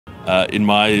In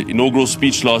my inaugural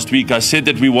speech last week, I said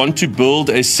that we want to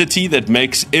build a city that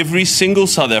makes every single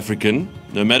South African,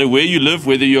 no matter where you live,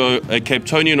 whether you're a Cape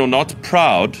Townian or not,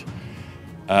 proud,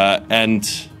 and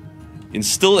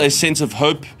instill a sense of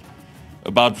hope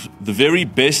about the very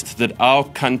best that our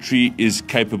country is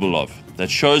capable of, that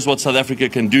shows what South Africa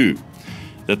can do,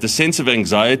 that the sense of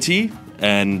anxiety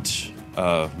and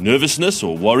nervousness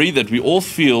or worry that we all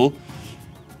feel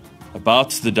about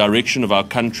the direction of our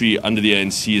country under the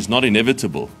ANC is not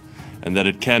inevitable, and that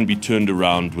it can be turned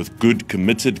around with good,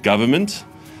 committed government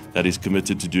that is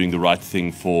committed to doing the right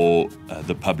thing for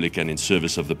the public and in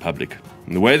service of the public.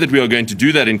 And the way that we are going to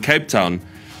do that in Cape Town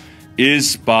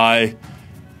is by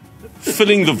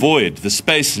filling the void, the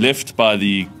space left by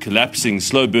the collapsing,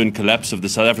 slow burn collapse of the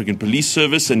South African Police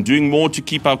Service, and doing more to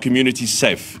keep our communities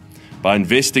safe by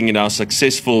investing in our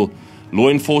successful law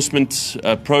enforcement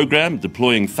program,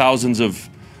 deploying thousands of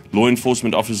law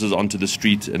enforcement officers onto the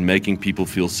street and making people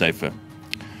feel safer.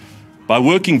 By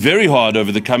working very hard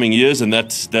over the coming years, and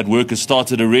that work has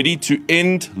started already, to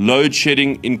end load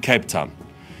shedding in Cape Town,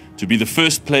 to be the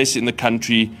first place in the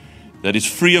country that is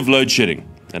free of load shedding.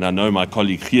 And I know my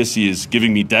colleague Giesi is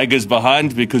giving me daggers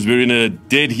behind because we're in a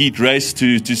dead heat race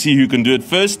to see who can do it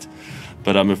first,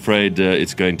 but I'm afraid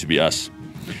it's going to be us.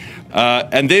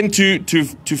 And then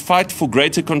to fight for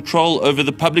greater control over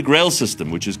the public rail system,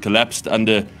 which has collapsed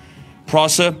under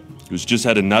PRASA, who's just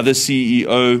had another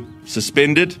CEO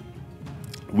suspended.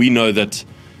 We know that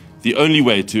the only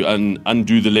way to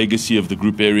undo the legacy of the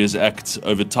Group Areas Act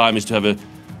over time is to have a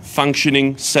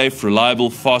functioning, safe, reliable,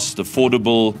 fast,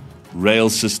 affordable rail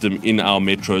system in our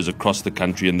metros across the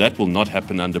country, and that will not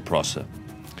happen under PRASA.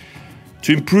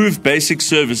 To improve basic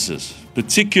services,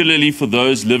 particularly for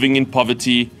those living in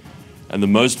poverty and the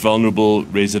most vulnerable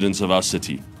residents of our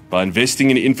city, by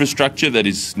investing in infrastructure that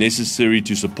is necessary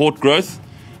to support growth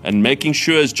and making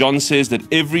sure, as John says, that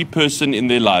every person in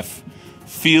their life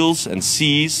feels and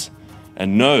sees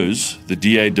and knows the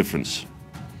DA difference.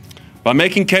 By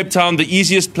making Cape Town the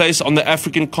easiest place on the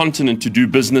African continent to do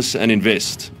business and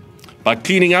invest. By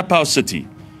cleaning up our city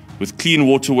with clean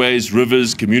waterways,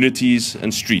 rivers, communities,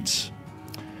 and streets.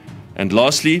 And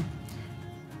lastly,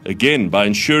 again, by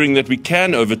ensuring that we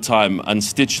can, over time,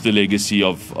 unstitch the legacy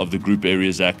of the Group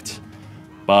Areas Act,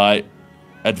 by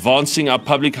advancing our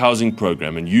public housing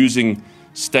program and using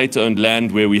state-owned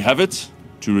land where we have it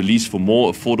to release for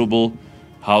more affordable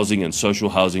housing and social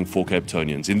housing for Cape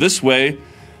Townians. In this way,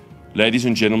 ladies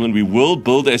and gentlemen, we will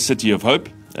build a city of hope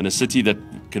and a city that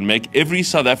can make every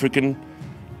South African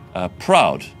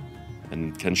proud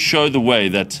and can show the way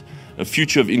that a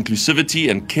future of inclusivity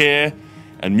and care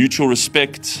and mutual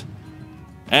respect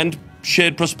and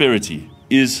shared prosperity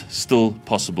is still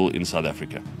possible in South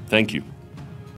Africa. Thank you.